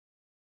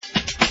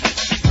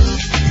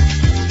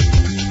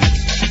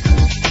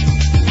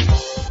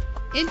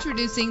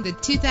Introducing the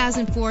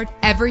 2004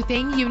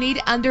 everything you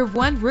need under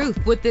one roof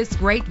with this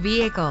great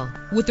vehicle.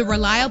 With a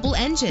reliable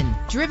engine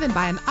driven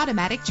by an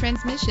automatic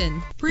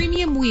transmission,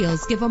 premium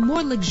wheels give a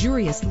more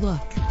luxurious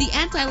look. The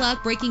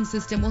anti-lock braking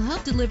system will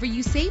help deliver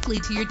you safely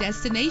to your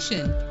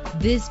destination.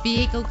 This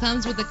vehicle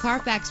comes with a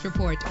Carfax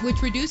report,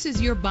 which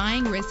reduces your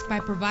buying risk by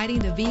providing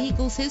the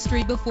vehicle's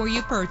history before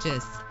you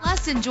purchase.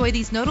 Plus, enjoy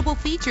these notable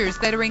features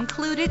that are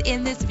included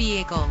in this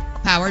vehicle: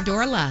 power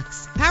door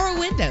locks, power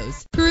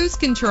windows, cruise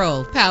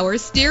control, power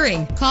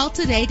steering. Call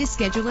today to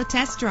schedule a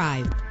test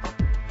drive.